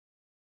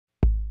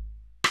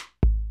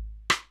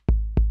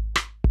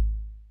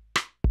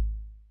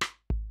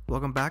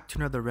welcome back to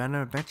another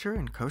random adventure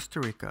in Costa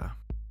Rica.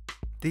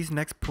 These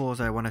next pools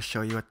I want to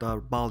show you at the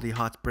Baldi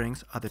Hot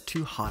Springs are the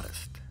two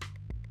hottest.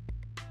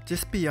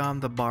 Just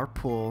beyond the bar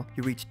pool,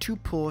 you reach two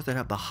pools that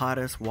have the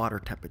hottest water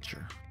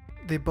temperature.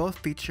 They both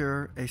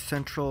feature a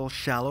central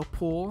shallow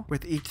pool,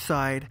 with each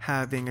side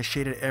having a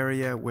shaded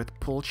area with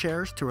pool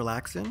chairs to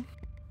relax in.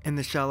 In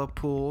the shallow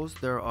pools,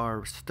 there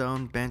are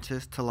stone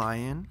benches to lie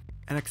in.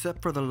 And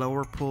except for the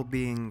lower pool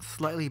being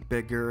slightly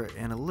bigger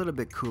and a little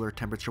bit cooler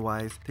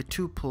temperature-wise, the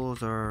two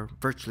pools are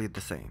virtually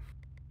the same.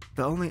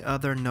 The only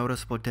other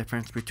noticeable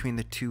difference between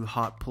the two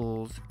hot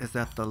pools is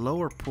that the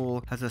lower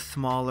pool has a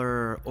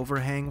smaller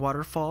overhang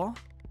waterfall,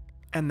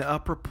 and the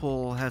upper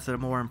pool has a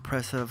more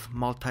impressive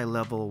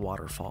multi-level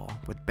waterfall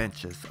with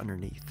benches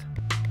underneath.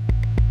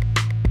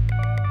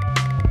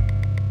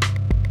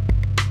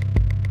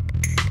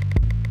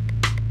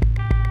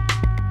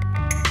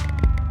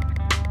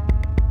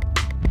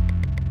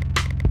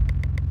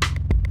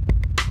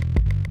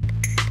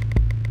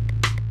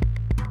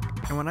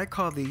 And when I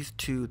call these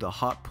two the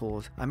hot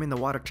pools, I mean the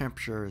water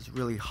temperature is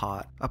really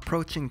hot,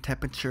 approaching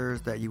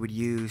temperatures that you would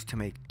use to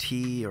make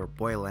tea or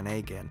boil an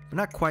egg in. They're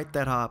not quite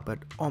that hot, but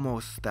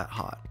almost that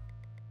hot.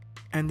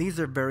 And these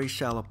are very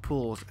shallow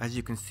pools, as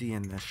you can see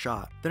in this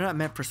shot. They're not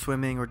meant for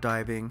swimming or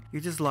diving,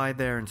 you just lie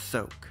there and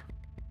soak.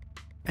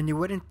 And you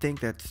wouldn't think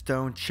that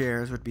stone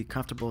chairs would be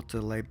comfortable to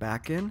lay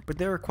back in, but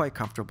they were quite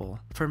comfortable.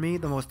 For me,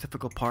 the most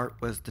difficult part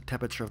was the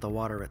temperature of the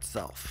water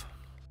itself.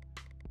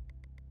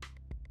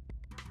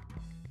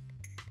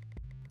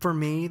 For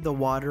me, the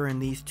water in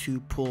these two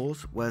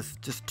pools was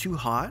just too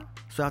hot,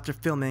 so after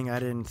filming I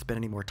didn't spend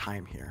any more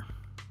time here.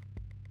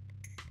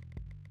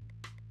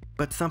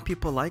 But some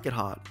people like it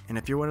hot, and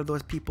if you're one of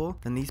those people,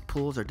 then these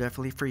pools are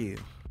definitely for you.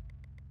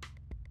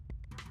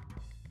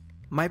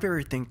 My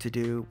favorite thing to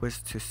do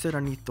was to sit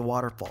underneath the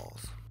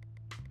waterfalls.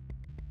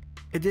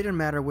 It didn't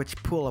matter which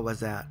pool I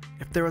was at.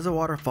 If there was a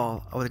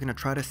waterfall, I was going to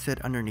try to sit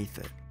underneath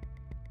it.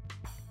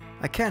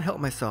 I can't help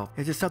myself,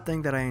 it's just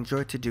something that I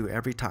enjoy to do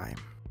every time.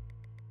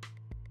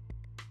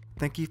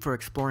 Thank you for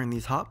exploring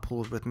these hot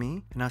pools with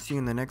me, and I'll see you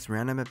in the next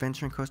random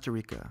adventure in Costa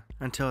Rica.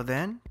 Until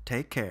then,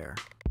 take care.